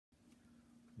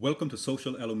Welcome to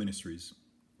Social Aloe Ministries,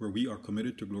 where we are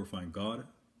committed to glorifying God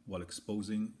while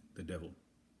exposing the devil.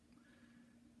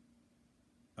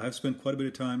 I have spent quite a bit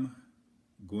of time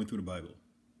going through the Bible,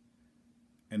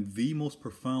 and the most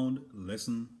profound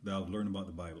lesson that I've learned about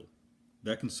the Bible,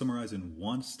 that I can summarize in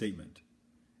one statement,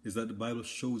 is that the Bible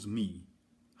shows me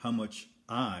how much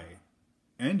I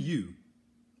and you,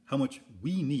 how much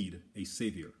we need a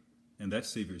Savior, and that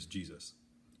Savior is Jesus.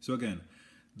 So again,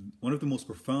 one of the most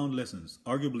profound lessons,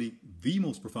 arguably the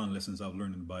most profound lessons I've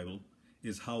learned in the Bible,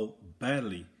 is how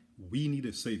badly we need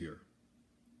a Savior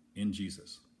in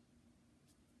Jesus.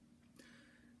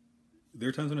 There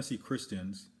are times when I see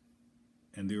Christians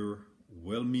and they're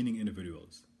well-meaning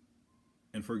individuals.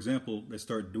 And for example, they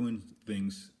start doing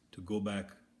things to go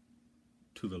back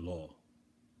to the law.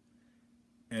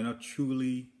 And are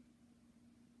truly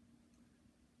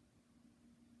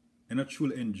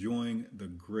enjoying the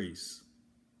grace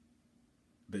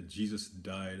that Jesus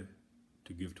died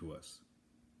to give to us.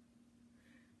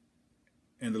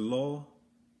 And the law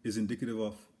is indicative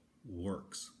of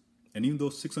works. And even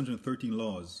those 613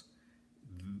 laws,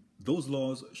 those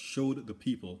laws showed the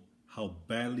people how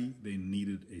badly they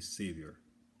needed a Savior,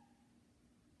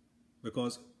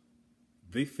 because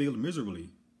they failed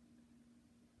miserably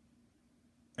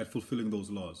at fulfilling those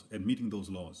laws, at meeting those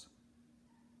laws.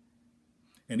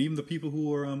 And even the people who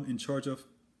were in charge of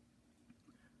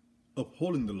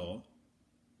upholding the law,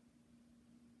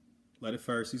 like the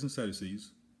Pharisees and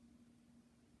Sadducees,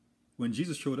 when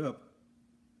Jesus showed up,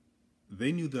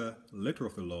 they knew the letter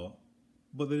of the law,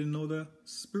 but they didn't know the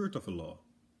spirit of the law.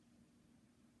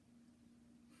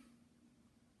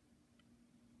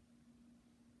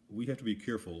 We have to be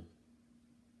careful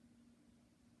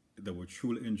that we're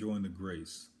truly enjoying the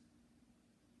grace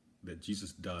that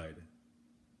Jesus died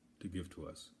to give to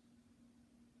us.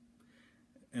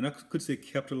 And I could say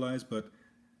capitalize, but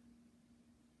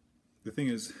the thing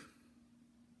is,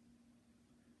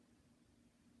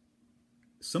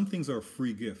 some things are a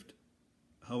free gift.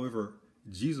 However,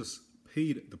 Jesus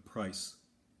paid the price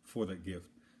for that gift.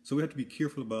 So we have to be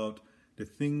careful about the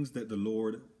things that the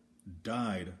Lord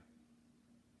died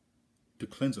to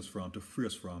cleanse us from, to free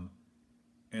us from,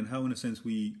 and how, in a sense,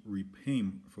 we repay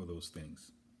Him for those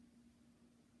things.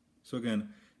 So again,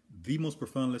 the most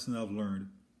profound lesson I've learned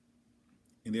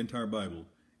in the entire Bible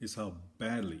is how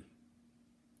badly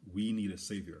we need a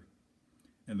Savior.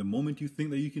 And the moment you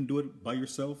think that you can do it by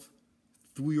yourself,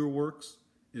 through your works,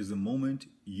 is the moment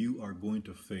you are going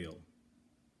to fail.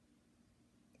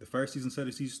 The Pharisees and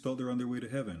Sadducees thought they were on their way to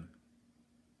heaven,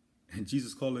 and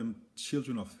Jesus called them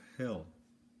children of hell.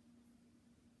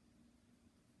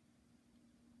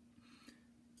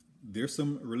 There's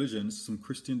some religions, some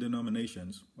Christian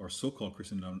denominations, or so-called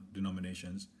Christian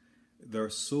denominations, that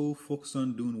are so focused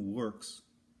on doing works,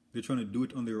 they're trying to do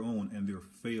it on their own, and they're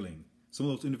failing. Some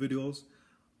of those individuals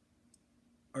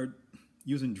are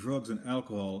using drugs and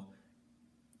alcohol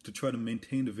to try to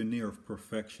maintain the veneer of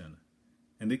perfection.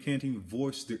 And they can't even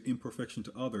voice their imperfection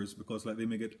to others because they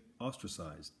may get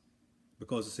ostracized,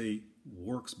 because it's a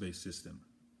works-based system.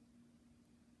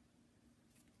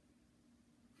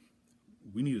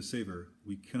 We need a Savior.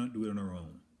 We cannot do it on our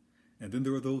own. And then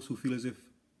there are those who feel as if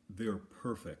they're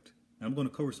perfect. And I'm going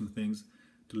to cover some things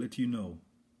to let you know.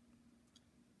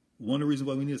 One of the reasons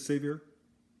why we need a Savior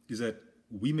is that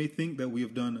we may think that we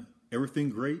have done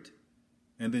everything great,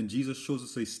 and then Jesus shows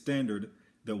us a standard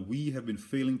that we have been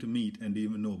failing to meet and didn't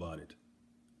even know about it.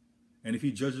 And if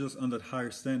He judges us on that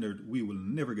higher standard, we will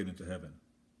never get into heaven.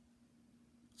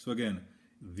 So again,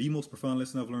 the most profound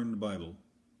lesson I've learned in the Bible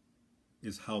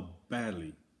is how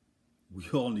badly we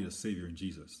all need a Savior in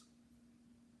Jesus.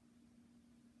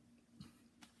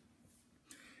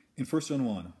 In 1 John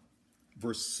 1,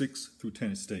 verse 6 through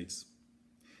 10, it states,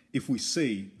 "If we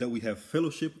say that we have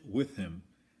fellowship with Him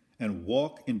and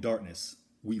walk in darkness,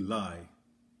 we lie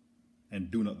and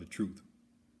do not the truth.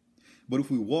 But if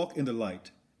we walk in the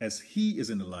light, as He is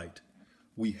in the light,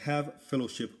 we have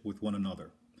fellowship with one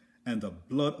another. And the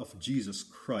blood of Jesus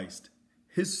Christ,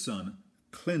 His Son,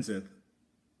 cleanseth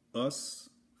us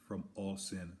from all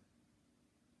sin."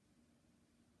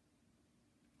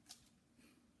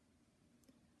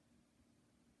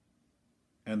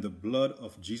 And the blood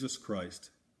of Jesus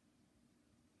Christ,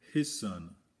 His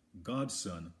Son, God's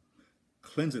Son,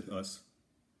 cleanseth us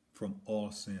from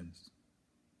all sins.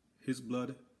 His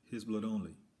blood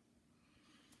only.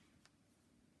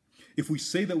 If we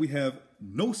say that we have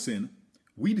no sin,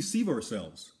 we deceive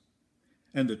ourselves,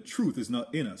 and the truth is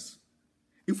not in us.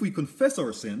 If we confess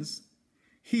our sins,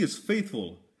 He is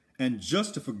faithful and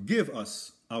just to forgive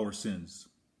us our sins.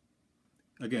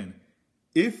 Again,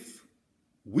 if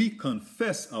we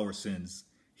confess our sins,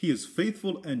 he is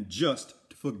faithful and just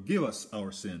to forgive us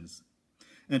our sins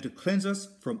and to cleanse us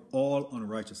from all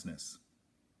unrighteousness.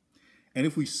 And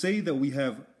if we say that we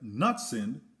have not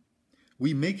sinned,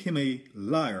 we make him a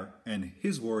liar, and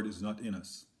his word is not in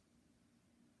us.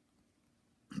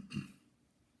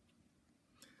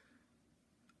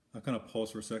 I kind of pause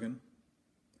for a second.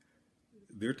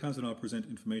 There are times when I'll present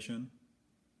information,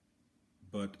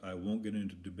 but I won't get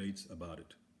into debates about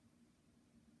it.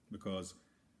 Because,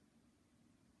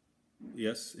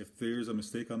 yes, if there's a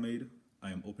mistake I made,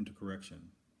 I am open to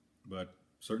correction. But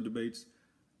certain debates,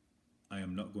 I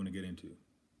am not going to get into.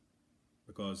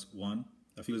 Because, one,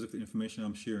 I feel as if the information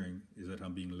I'm sharing is that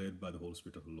I'm being led by the Holy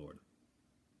Spirit of the Lord.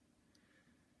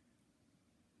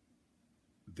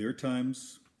 There are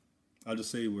times, I'll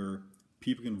just say, where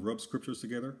people can rub scriptures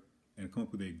together and come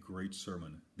up with a great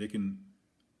sermon. They can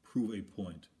prove a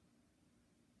point.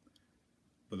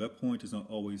 But that point is not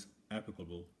always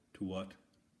applicable to what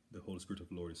the Holy Spirit of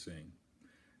the Lord is saying.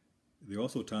 There are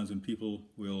also times when people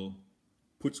will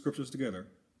put scriptures together.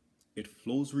 It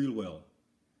flows real well.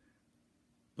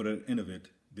 But at the end of it,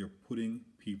 they're putting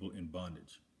people in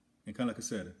bondage. And kind of like I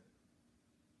said,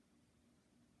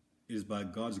 it is by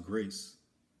God's grace,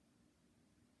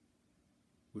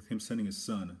 with him sending his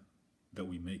son, that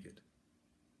we make it.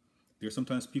 There are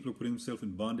sometimes people are putting themselves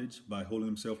in bondage by holding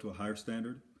themselves to a higher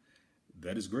standard.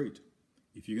 That is great.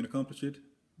 If you can accomplish it,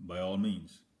 by all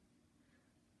means.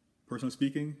 Personally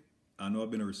speaking, I know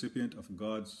I've been a recipient of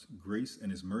God's grace and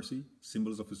his mercy,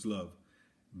 symbols of his love,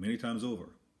 many times over.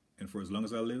 And for as long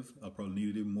as I live, I'll probably need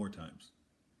it even more times.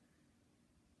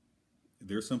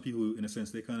 There are some people who, in a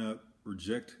sense, they kind of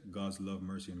reject God's love,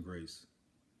 mercy, and grace.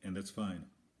 And that's fine.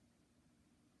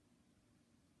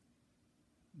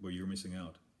 But you're missing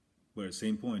out. But at the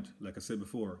same point, like I said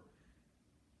before,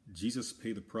 Jesus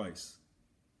paid the price,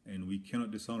 and we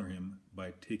cannot dishonor him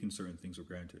by taking certain things for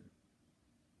granted.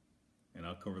 And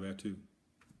I'll cover that too.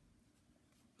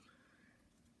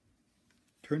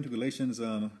 Turn to Galatians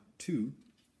 2,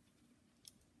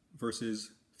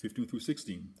 verses 15 through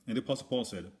 16. And the Apostle Paul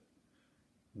said,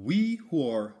 "We who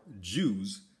are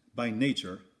Jews by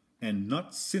nature and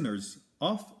not sinners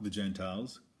of the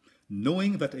Gentiles,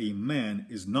 knowing that a man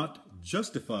is not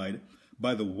justified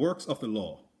by the works of the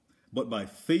law, but by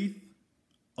faith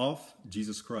of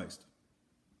Jesus Christ."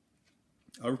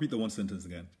 I'll repeat the one sentence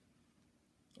again,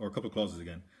 or a couple of clauses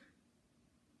again.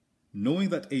 Knowing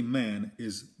that a man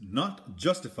is not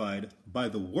justified by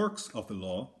the works of the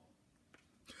law,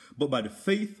 but by the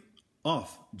faith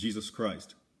of Jesus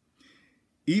Christ.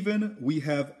 Even we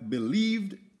have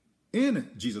believed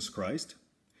in Jesus Christ,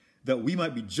 that we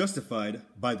might be justified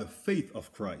by the faith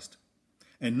of Christ,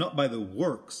 and not by the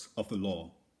works of the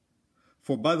law.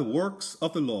 For by the works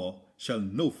of the law shall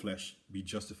no flesh be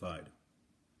justified.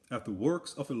 After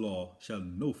works of the law shall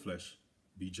no flesh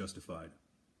be justified.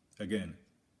 Again,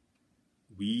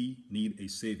 we need a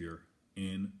Savior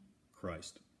in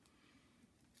Christ.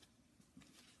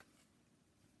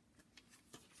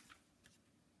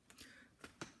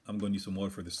 I'm going to need some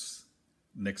water for this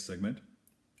next segment.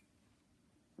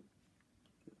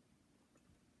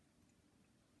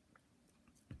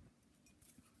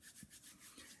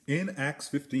 In Acts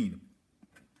 15,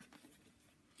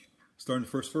 starting the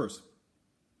first verse.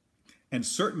 "And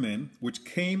certain men which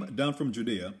came down from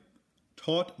Judea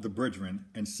taught the brethren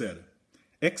and said,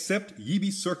 Except ye be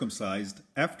circumcised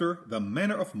after the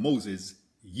manner of Moses,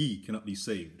 ye cannot be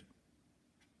saved."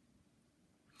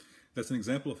 That's an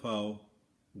example of how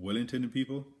well-intended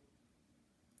people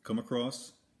come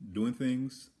across doing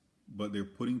things, but they're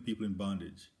putting people in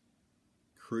bondage,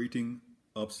 creating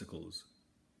obstacles.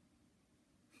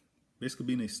 Basically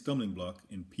being a stumbling block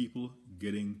in people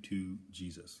getting to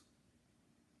Jesus.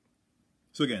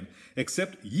 So again,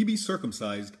 "Except ye be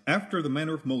circumcised after the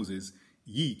manner of Moses,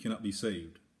 ye cannot be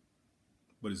saved."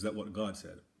 But is that what God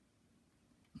said?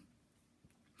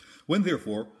 "When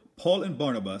therefore Paul and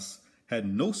Barnabas had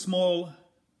no small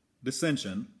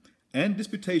dissension and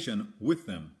disputation with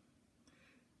them,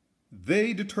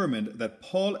 they determined that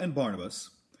Paul and Barnabas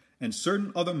and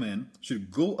certain other men should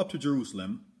go up to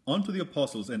Jerusalem unto the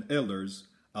apostles and elders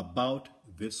about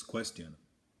this question."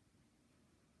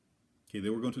 Okay, they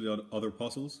were going to the other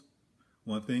apostles.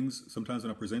 One of the things, sometimes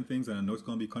when I present things and I know it's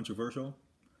going to be controversial,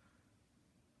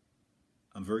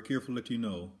 I'm very careful to let you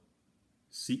know,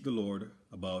 seek the Lord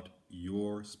about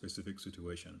your specific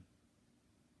situation.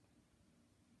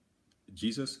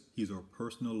 Jesus, he's our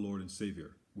personal Lord and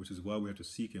Savior, which is why we have to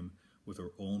seek him with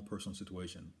our own personal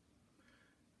situation.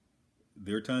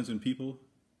 There are times when people,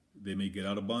 they may get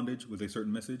out of bondage with a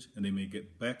certain message, and they may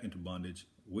get back into bondage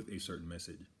with a certain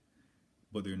message.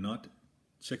 But they're not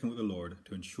check in with the Lord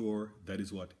to ensure that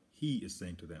is what he is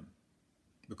saying to them.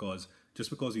 Because just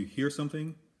because you hear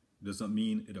something does not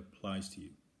mean it applies to you.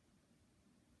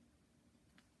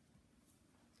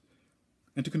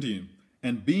 And to continue,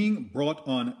 and being brought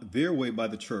on their way by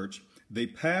the church, they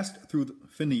passed through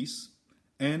Phoenice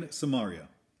and Samaria,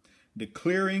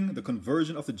 declaring the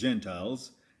conversion of the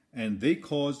Gentiles, and they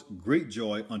caused great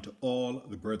joy unto all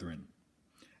the brethren.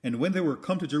 And when they were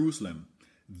come to Jerusalem,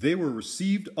 they were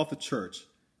received of the church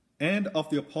and of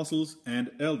the apostles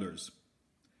and elders,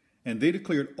 and they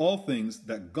declared all things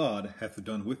that God hath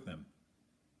done with them.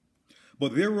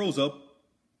 But there rose up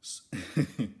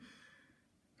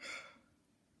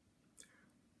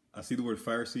I see the word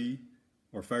Pharisee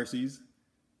or Pharisees,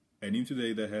 and even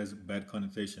today that has bad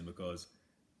connotation, because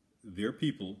there are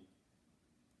people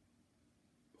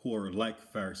who are like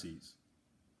Pharisees.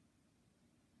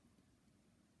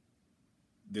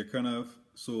 They're kind of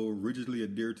so rigidly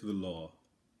adhered to the law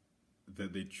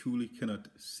that they truly cannot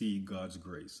see God's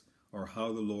grace or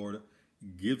how the Lord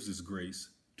gives his grace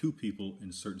to people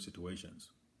in certain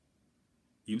situations.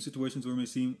 Even situations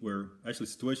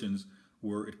situations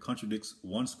where it contradicts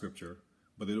one scripture,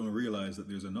 but they don't realize that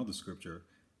there's another scripture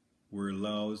where it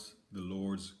allows the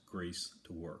Lord's grace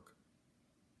to work.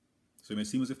 So it may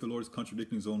seem as if the Lord is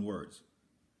contradicting his own words,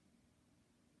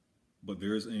 but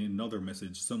there is another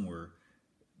message somewhere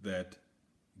that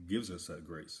gives us that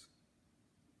grace.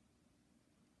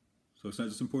 So it's not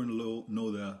just important to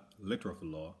know the letter of the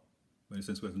law, but in a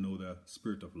sense we have to know the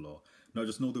spirit of the law. Not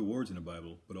just know the words in the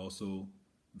Bible, but also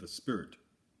the spirit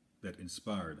that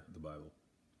inspired the Bible.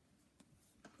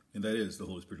 And that is the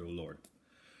Holy Spirit of the Lord.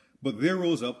 But there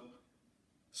rose up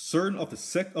certain of the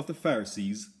sect of the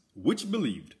Pharisees, which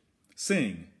believed,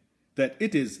 saying that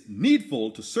it is needful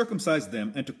to circumcise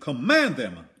them and to command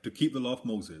them to keep the law of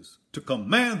Moses. To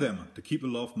command them to keep the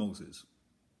law of Moses.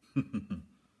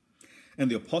 And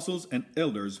the apostles and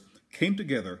elders came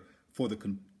together for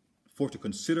to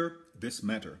consider this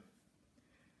matter.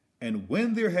 And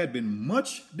when there had been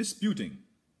much disputing,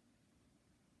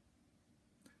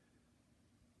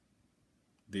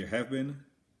 there have been,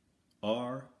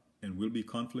 are, and will be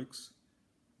conflicts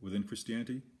within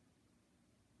Christianity.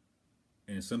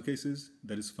 And in some cases,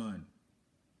 that is fine,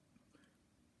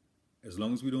 as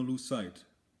long as we don't lose sight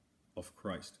of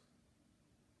Christ,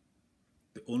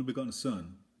 the only begotten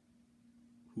Son,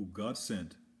 who God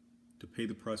sent to pay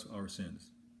the price for our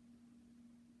sins.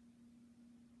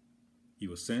 He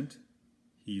was sent,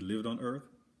 he lived on earth,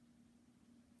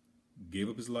 gave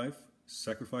up his life,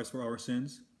 sacrificed for our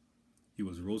sins. He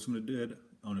was rose from the dead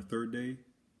on the third day,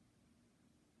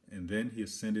 and then he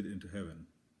ascended into heaven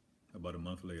about a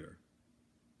month later.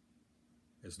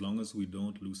 As long as we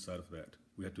don't lose sight of that,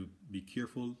 we have to be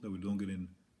careful that we don't get in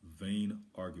vain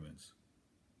arguments,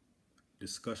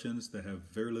 discussions that have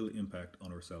very little impact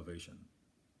on our salvation.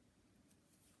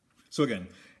 So again,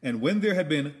 and when there had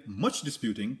been much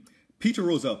disputing, Peter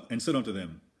rose up and said unto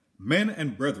them, Men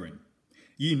and brethren,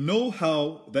 ye know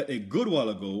how that a good while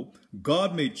ago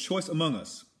God made choice among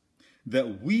us,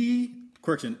 that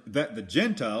the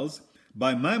Gentiles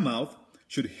by my mouth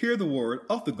should hear the word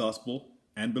of the gospel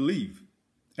and believe.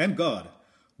 And God,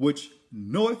 which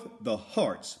knoweth the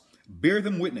hearts, bear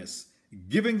them witness,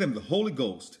 giving them the Holy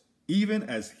Ghost, even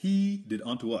as he did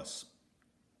unto us.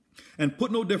 And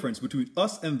put no difference between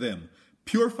us and them,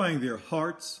 purifying their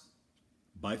hearts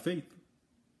by faith.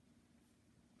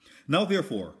 Now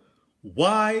therefore,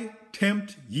 why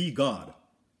tempt ye God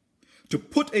to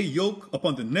put a yoke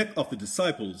upon the neck of the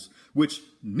disciples, which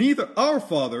neither our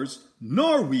fathers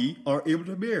nor we are able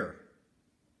to bear?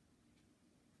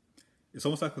 It's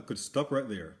almost like I could stop right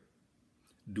there.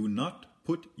 Do not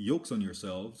put yokes on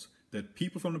yourselves that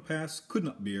people from the past could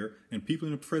not bear, and people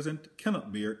in the present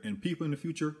cannot bear, and people in the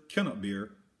future cannot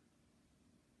bear.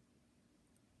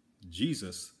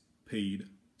 Jesus paid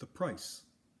the price.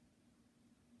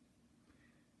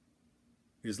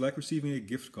 It's like receiving a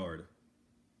gift card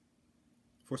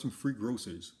for some free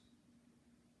groceries.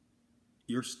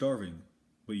 You're starving,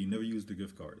 but you never used the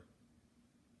gift card.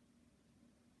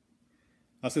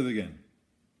 I'll say it again.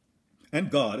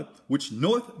 And God, which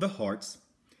knoweth the hearts,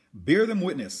 bear them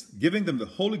witness, giving them the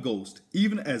Holy Ghost,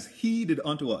 even as he did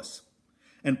unto us,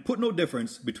 and put no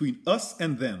difference between us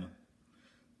and them,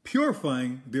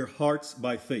 purifying their hearts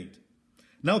by faith.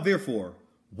 Now therefore,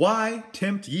 why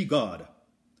tempt ye God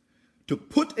to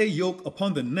put a yoke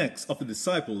upon the necks of the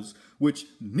disciples, which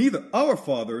neither our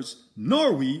fathers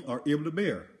nor we are able to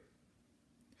bear?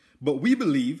 But we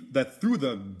believe that through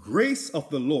the grace of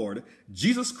the Lord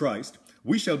Jesus Christ,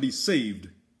 we shall be saved,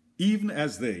 even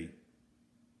as they.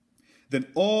 Then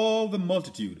all the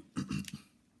multitude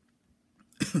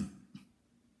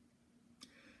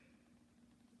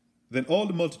Then all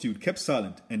the multitude kept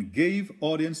silent and gave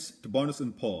audience to Barnabas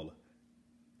and Paul,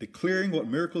 declaring what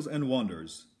miracles and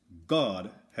wonders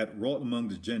God had wrought among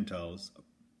the Gentiles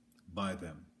by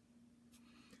them.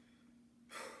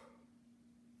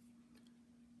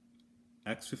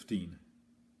 Acts 15.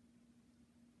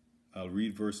 I'll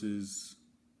read verses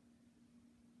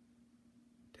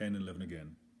 10 and 11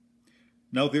 again.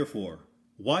 Now therefore,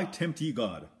 why tempt ye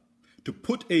God, to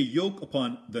put a yoke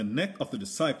upon the neck of the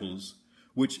disciples,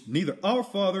 which neither our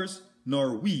fathers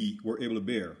nor we were able to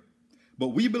bear? But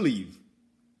we believe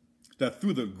that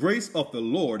through the grace of the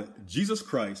Lord Jesus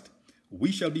Christ,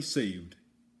 we shall be saved,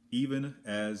 even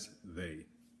as they.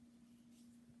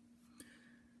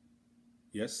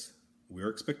 Yes, we are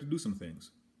expected to do some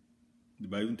things. The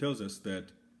Bible even tells us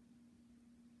that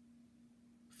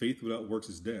faith without works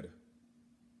is dead.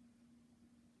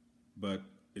 But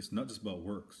it's not just about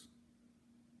works.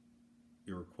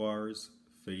 It requires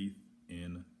faith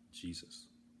in Jesus.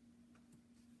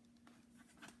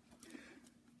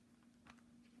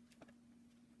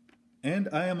 And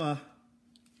I am a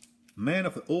man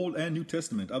of the Old and New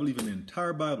Testament. I believe in the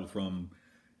entire Bible from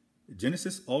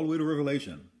Genesis all the way to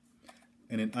Revelation.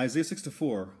 And in Isaiah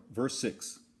 64, verse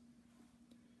 6,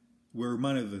 we're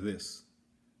reminded of this.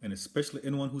 And especially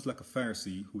anyone who's like a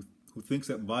Pharisee who thinks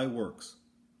that by works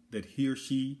that he or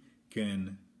she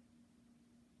can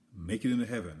make it into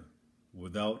heaven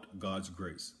without God's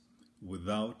grace,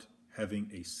 without having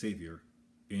a Savior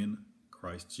in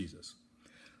Christ Jesus.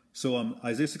 So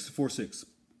Isaiah 64, 6.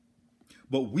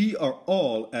 But we are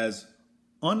all as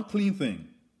unclean thing.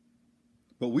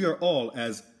 But we are all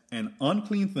as an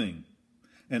unclean thing,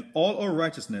 and all our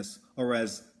righteousness are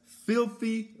as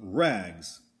filthy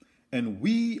rags. And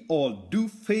we all do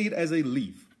fade as a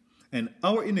leaf, and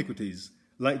our iniquities,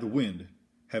 like the wind,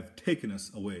 have taken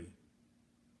us away.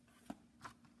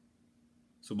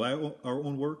 So by our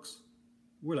own works,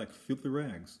 we're like filthy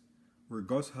rags,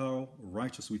 regardless of how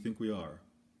righteous we think we are.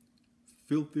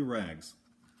 Filthy rags.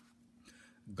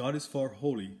 God is far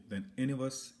holy than any of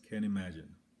us can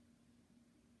imagine.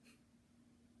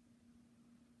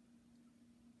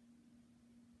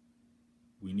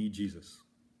 We need Jesus,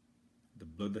 the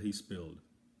blood that he spilled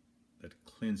that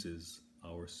cleanses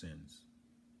our sins.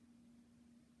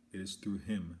 It is through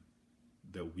him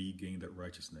that we gain that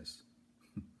righteousness.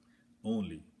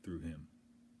 Only through him.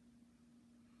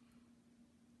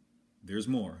 There's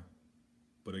more,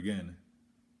 but again,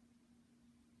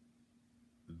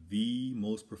 the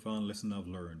most profound lesson I've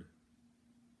learned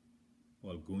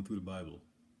while going through the Bible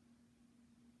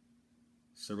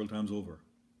several times over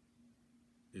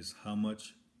is how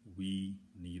much we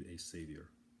need a Savior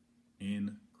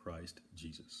in Christ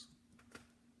Jesus.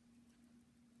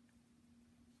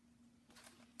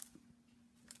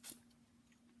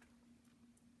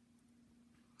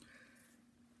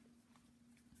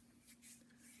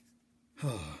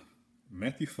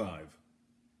 Matthew 5.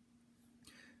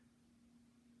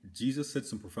 Jesus said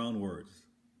some profound words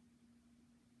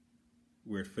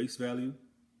where at face value,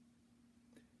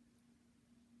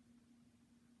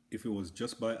 if it was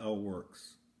just by our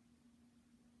works,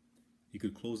 he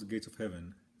could close the gates of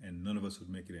heaven and none of us would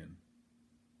make it in.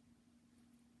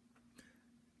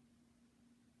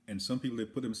 And some people, they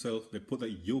put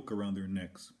that yoke around their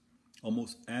necks,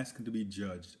 almost asking to be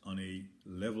judged on a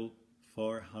level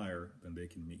far higher than they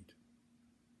can meet.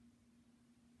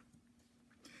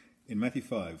 In Matthew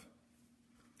 5,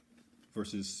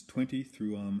 verses 20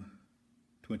 through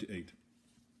 28,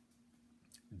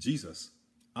 Jesus,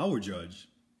 our judge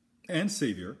and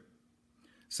Savior,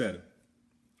 said,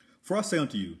 For I say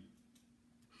unto you,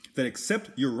 that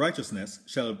except your righteousness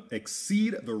shall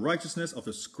exceed the righteousness of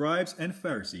the scribes and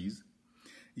Pharisees,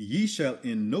 ye shall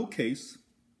in no case,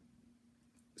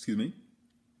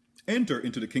 enter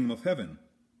into the kingdom of heaven.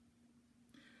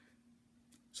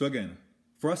 So again,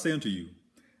 for I say unto you,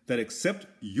 that except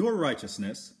your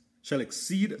righteousness shall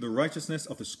exceed the righteousness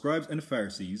of the scribes and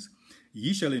Pharisees,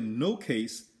 ye shall in no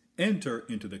case enter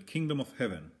into the kingdom of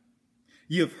heaven.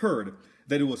 Ye have heard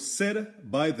that it was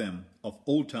said by them of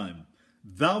old time,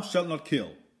 Thou shalt not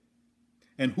kill,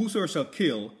 and whosoever shall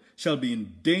kill shall be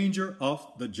in danger of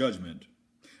the judgment.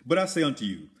 But I say unto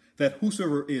you, that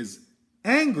whosoever is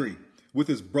angry with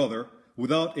his brother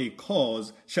without a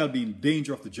cause shall be in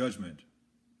danger of the judgment.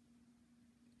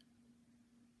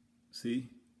 See,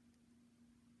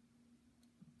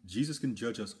 Jesus can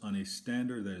judge us on a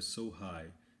standard that is so high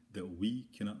that we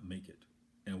cannot make it.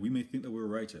 And we may think that we're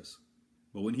righteous,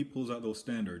 but when he pulls out those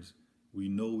standards, we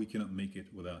know we cannot make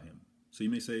it without him. So you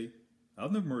may say,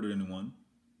 I've never murdered anyone.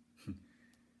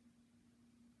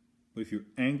 But if you're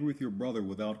angry with your brother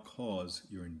without cause,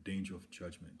 you're in danger of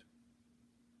judgment.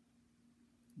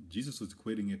 Jesus was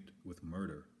equating it with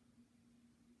murder.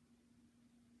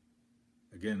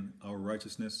 Again, our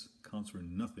righteousness counts for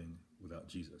nothing without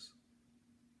Jesus.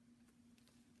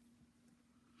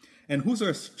 And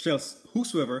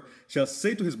whosoever shall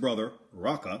say to his brother,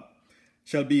 Raka,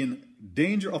 shall be in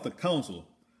danger of the council,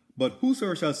 but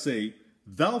whosoever shall say,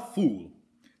 Thou fool,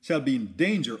 shall be in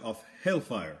danger of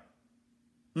hellfire.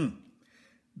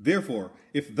 Therefore,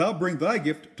 if thou bring thy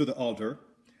gift to the altar,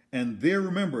 and there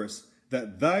rememberest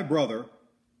that thy brother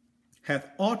hath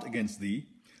aught against thee,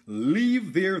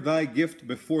 leave there thy gift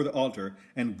before the altar,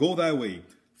 and go thy way.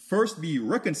 First be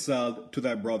reconciled to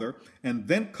thy brother, and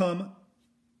then come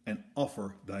and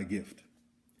offer thy gift.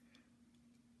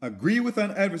 Agree with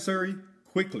thine adversary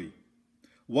quickly,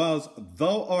 whilst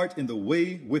thou art in the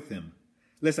way with him,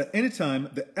 lest at any time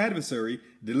the adversary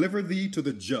deliver thee to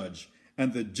the judge,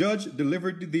 and the judge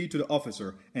deliver thee to the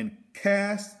officer, and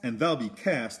thou be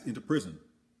cast into prison.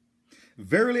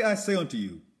 Verily I say unto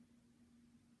you,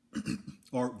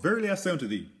 or verily I say unto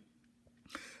thee,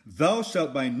 thou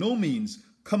shalt by no means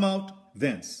come out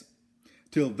thence,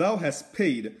 till thou hast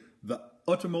paid the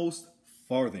uttermost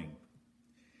farthing.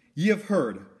 Ye have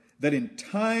heard that in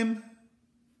time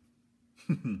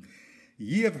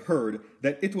ye have heard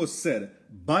that it was said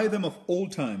by them of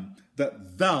old time,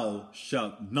 that thou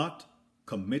shalt not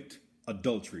commit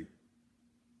adultery.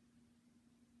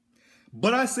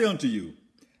 But I say unto you,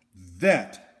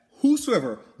 that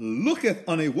whosoever looketh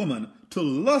on a woman to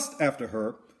lust after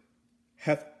her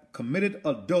hath committed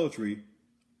adultery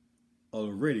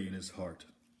already in his heart.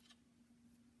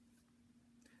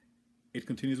 It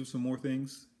continues with some more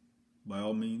things. By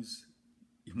all means,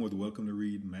 you're more than welcome to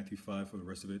read Matthew 5 for the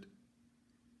rest of it.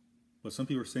 But some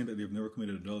people are saying that they've never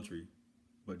committed adultery.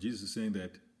 But Jesus is saying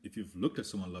that if you've looked at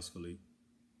someone lustfully,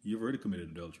 you've already committed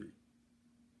adultery.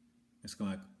 It's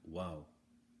kind of like, wow.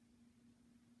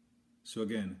 So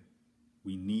again,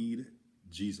 we need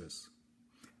Jesus.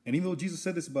 And even though Jesus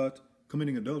said this about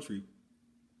committing adultery,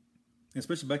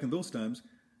 especially back in those times,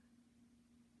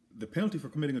 the penalty for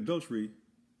committing adultery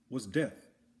was death.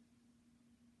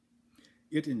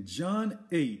 Yet in John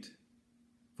 8,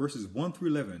 verses 1 through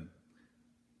 11,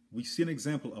 we see an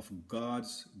example of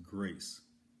God's grace.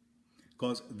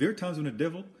 Because there are times when the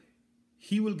devil,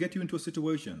 he will get you into a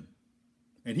situation.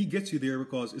 And he gets you there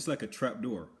because it's like a trap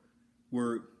door.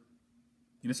 Where,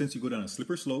 in a sense, you go down a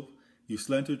slippery slope, you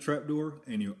slide into the trap door,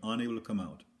 and you're unable to come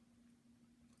out.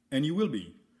 And you will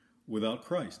be without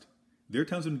Christ. There are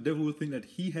times when the devil will think that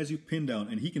he has you pinned down,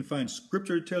 and he can find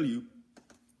scripture to tell you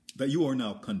that you are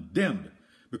now condemned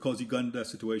because you got into that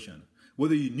situation.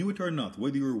 Whether you knew it or not,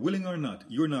 whether you were willing or not,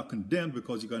 you're now condemned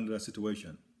because you got into that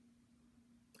situation.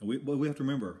 But we have to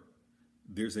remember,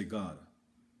 there's a God.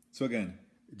 So again,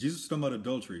 Jesus is talking about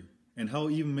adultery, and how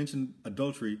he even mentioned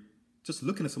adultery, just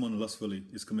looking at someone lustfully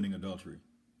is committing adultery.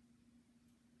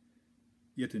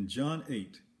 Yet in John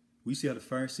 8, we see how the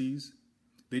Pharisees,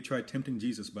 they tried tempting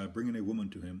Jesus by bringing a woman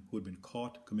to him who had been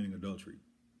caught committing adultery.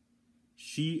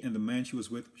 She and the man she was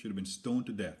with should have been stoned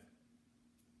to death.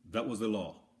 That was the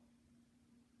law.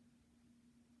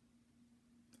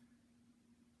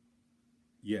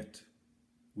 Yet,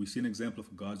 we see an example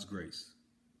of God's grace.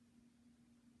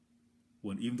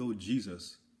 When even though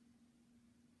Jesus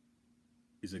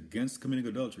is against committing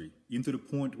adultery, even to the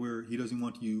point where he doesn't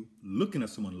want you looking at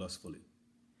someone lustfully,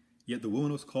 yet the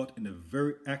woman was caught in the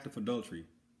very act of adultery.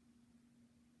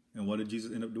 And what did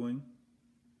Jesus end up doing?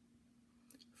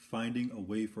 Finding a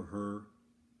way for her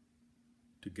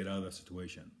to get out of that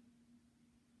situation.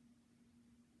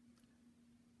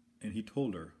 And he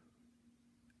told her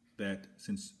that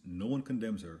since no one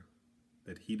condemns her,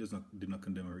 that he did not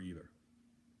condemn her either.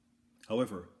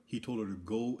 However, he told her to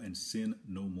go and sin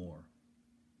no more.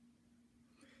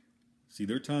 See,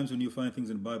 there are times when you find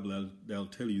things in the Bible that'll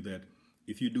tell you that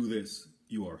if you do this,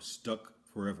 you are stuck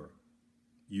forever.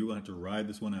 You're going to have to ride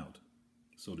this one out,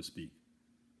 so to speak.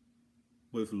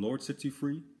 But if the Lord sets you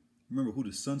free, remember, who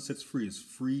the Son sets free is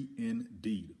free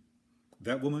indeed.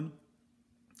 That woman,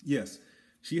 yes,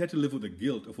 she had to live with the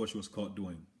guilt of what she was caught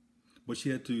doing. But she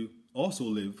had to also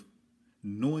live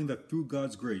knowing that through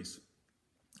God's grace,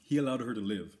 he allowed her to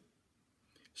live.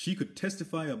 She could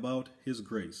testify about his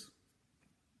grace.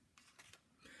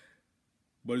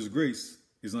 But his grace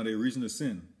is not a reason to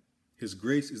sin. His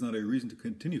grace is not a reason to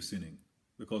continue sinning.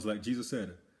 Because like Jesus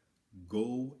said,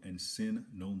 go and sin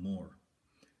no more.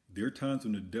 There are times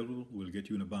when the devil will get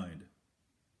you in a bind.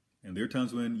 And there are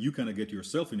times when you kind of get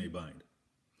yourself in a bind.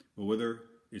 But whether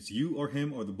it's you or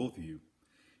him or the both of you,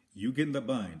 you get in the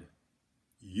bind,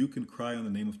 you can cry on the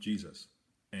name of Jesus.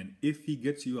 And if he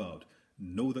gets you out,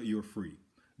 know that you're free.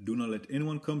 Do not let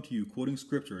anyone come to you quoting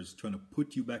scriptures trying to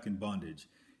put you back in bondage.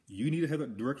 You need to have a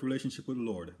direct relationship with the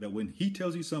Lord, that when he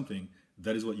tells you something,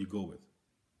 that is what you go with.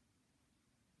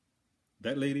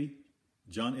 That lady,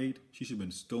 John 8, she should have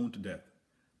been stoned to death,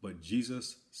 but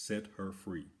Jesus set her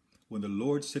free. When the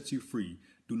Lord sets you free,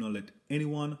 do not let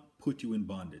anyone put you in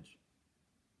bondage.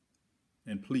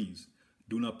 And please,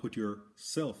 do not put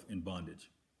yourself in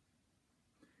bondage.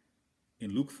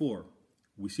 In Luke 4,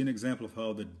 we see an example of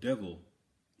how the devil,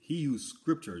 he used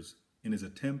scriptures in his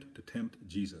attempt to tempt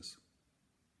Jesus.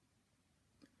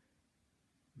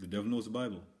 The devil knows the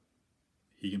Bible.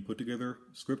 He can put together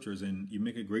scriptures and you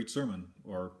make a great sermon,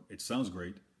 or it sounds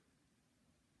great.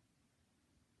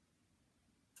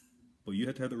 But you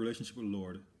have to have the relationship with the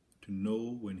Lord to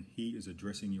know when he is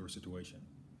addressing your situation.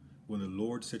 When the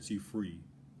Lord sets you free,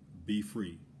 be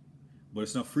free. But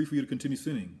it's not free for you to continue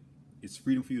sinning. It's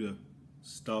freedom for you to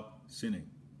stop sinning.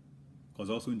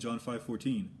 Because also in John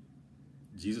 5:14,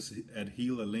 Jesus had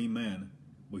healed a lame man,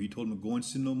 but he told him to go and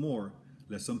sin no more,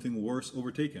 lest something worse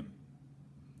overtake him.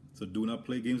 So do not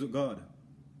play games with God.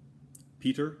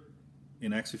 Peter,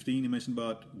 in Acts 15, he mentioned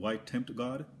about why tempt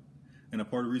God. And a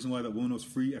part of the reason why that woman was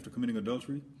free after committing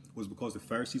adultery was because the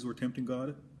Pharisees were tempting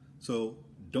God. So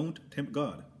don't tempt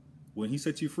God. When he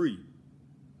sets you free,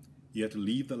 you have to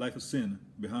leave that life of sin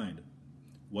behind.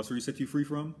 What's where he set you free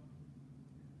from?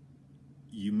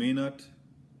 It may not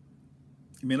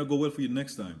go well for you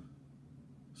next time.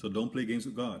 So don't play games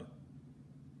with God.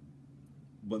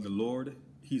 But the Lord,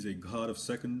 he's a God of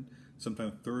second,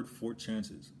 sometimes third, fourth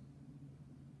chances.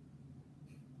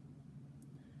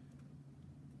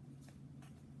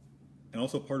 And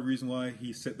also part of the reason why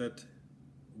he set that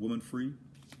woman free.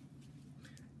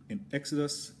 In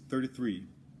Exodus 33,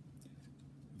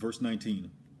 verse 19,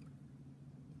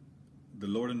 the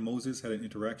Lord and Moses had an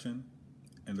interaction,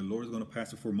 and the Lord is going to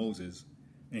pass before Moses.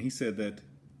 And he said that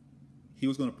he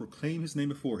was going to proclaim his name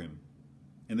before him.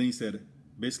 And then he said,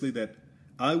 basically, that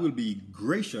I will be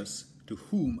gracious to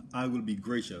whom I will be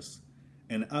gracious,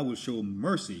 and I will show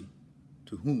mercy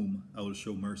to whom I will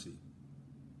show mercy.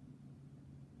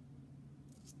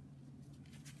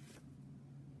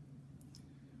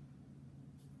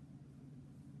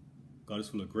 God is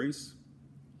full of grace.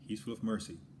 He's full of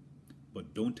mercy.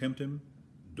 But don't tempt him.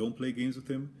 Don't play games with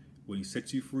him. When he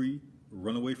sets you free,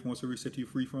 run away from whatever he set you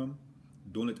free from.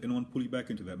 Don't let anyone pull you back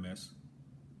into that mess.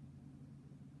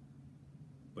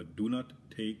 But do not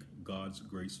take God's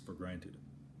grace for granted.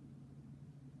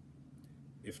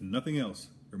 If nothing else,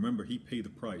 remember he paid the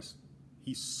price.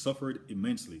 He suffered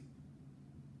immensely.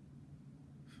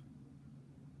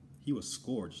 He was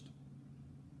scourged.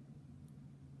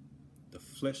 The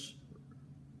flesh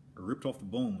ripped off the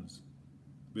bones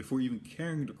before even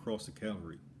carrying the cross to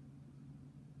Calvary.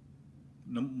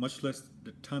 Much less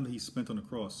the time that he spent on the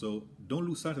cross. So don't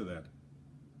lose sight of that.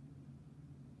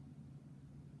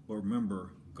 But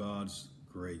remember God's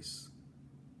grace.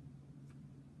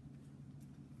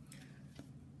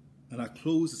 And I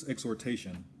close this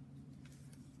exhortation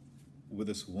with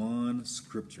this one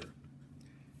scripture.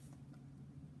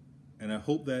 And I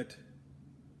hope that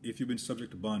if you've been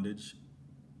subject to bondage,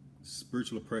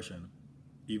 spiritual oppression,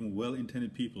 even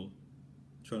well-intended people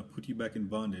trying to put you back in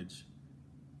bondage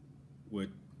with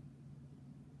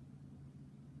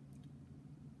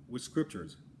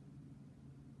scriptures,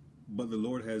 but the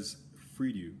Lord has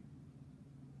freed you.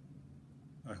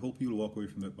 I hope you'll walk away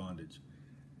from that bondage.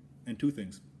 And two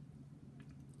things.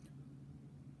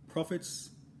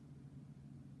 Prophets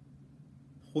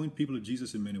point people to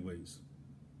Jesus in many ways.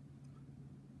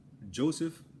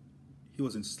 Joseph, he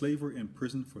was in slavery and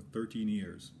prison for 13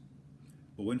 years.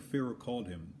 But when Pharaoh called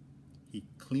him, he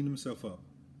cleaned himself up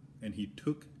and he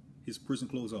took his prison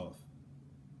clothes off.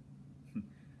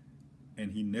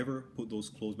 And he never put those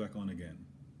clothes back on again.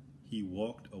 He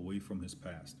walked away from his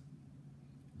past.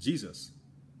 Jesus,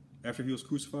 after he was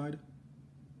crucified,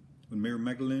 when Mary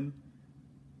Magdalene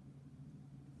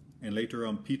and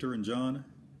later Peter and John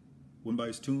went by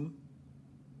his tomb,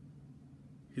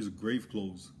 his grave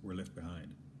clothes were left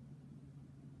behind.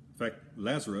 In fact,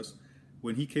 Lazarus,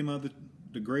 when he came out of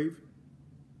the grave,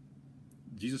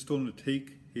 Jesus told him to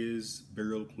take his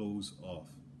burial clothes off.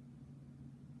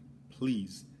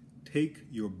 Please, take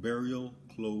your burial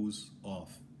clothes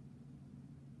off.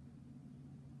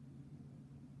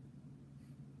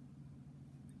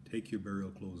 Take your burial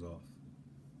clothes off.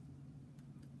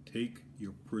 Take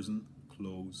your prison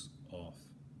clothes off.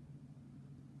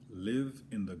 Live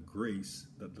in the grace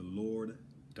that the Lord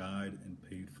died and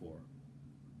paid for.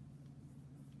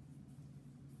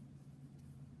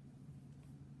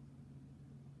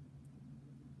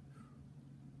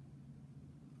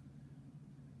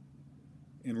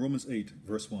 In Romans 8,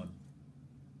 verse 1,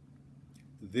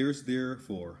 there is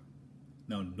therefore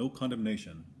now no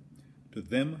condemnation to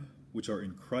them which are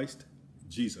in Christ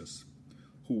Jesus,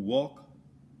 who walk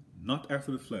not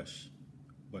after the flesh,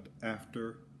 but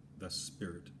after the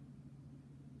Spirit.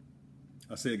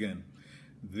 I say again,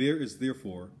 there is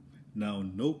therefore now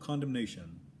no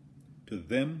condemnation to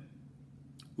them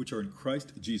which are in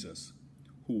Christ Jesus,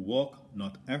 who walk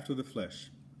not after the flesh,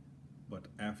 but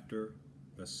after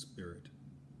the Spirit.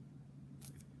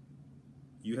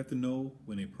 You have to know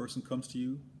when a person comes to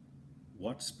you,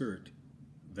 what spirit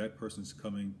that person's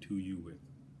coming to you with.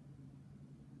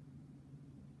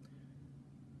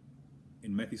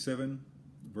 In Matthew 7,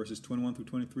 verses 21 through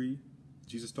 23,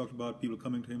 Jesus talked about people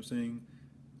coming to him saying,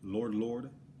 Lord,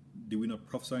 Lord, do we not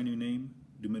prophesy in your name,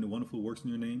 do many wonderful works in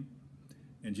your name?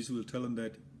 And Jesus will tell them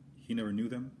that he never knew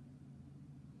them.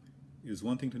 It is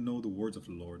one thing to know the words of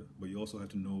the Lord, but you also have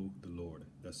to know the Lord,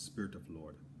 the Spirit of the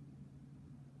Lord,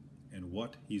 and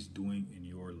what he's doing in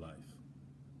your life.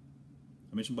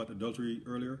 I mentioned about adultery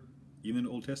earlier. Even in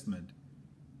the Old Testament,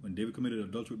 when David committed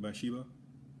adultery with Bathsheba,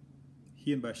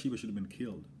 he and Bathsheba should have been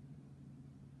killed.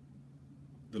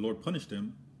 The Lord punished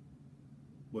him,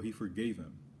 but he forgave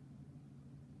him.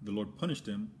 The Lord punished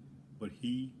him, but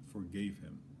he forgave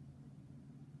him.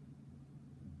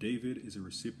 David is a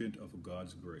recipient of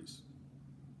God's grace.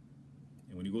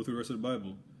 And when you go through the rest of the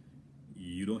Bible,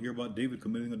 you don't hear about David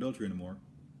committing adultery anymore.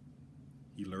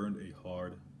 He learned a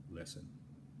hard lesson.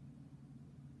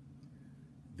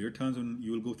 There are times when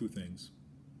you will go through things.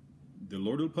 The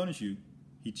Lord will punish you.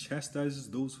 He chastises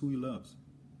those who he loves.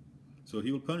 So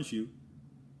he will punish you,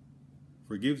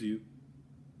 forgives you,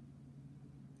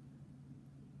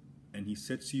 and he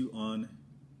sets you on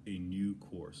a new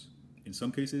course. In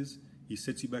some cases, he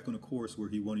sets you back on a course where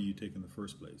he wanted you to take in the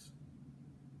first place.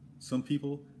 Some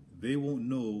people, they won't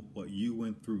know what you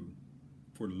went through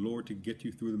for the Lord to get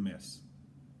you through the mess,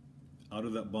 out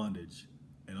of that bondage,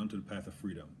 and onto the path of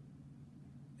freedom.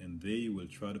 And they will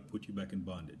try to put you back in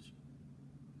bondage.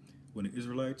 When the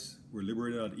Israelites were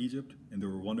liberated out of Egypt and they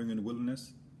were wandering in the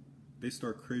wilderness, they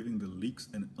start craving the leeks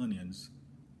and onions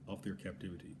of their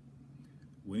captivity.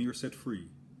 When you're set free,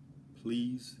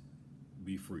 please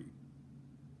be free.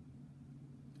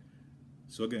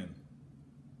 So again,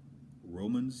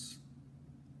 Romans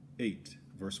 8,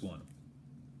 verse 1.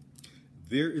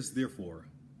 There is therefore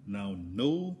now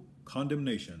no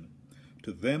condemnation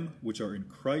to them which are in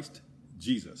Christ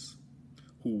Jesus,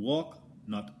 who walk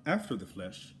not after the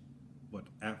flesh, but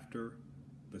after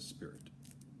the Spirit.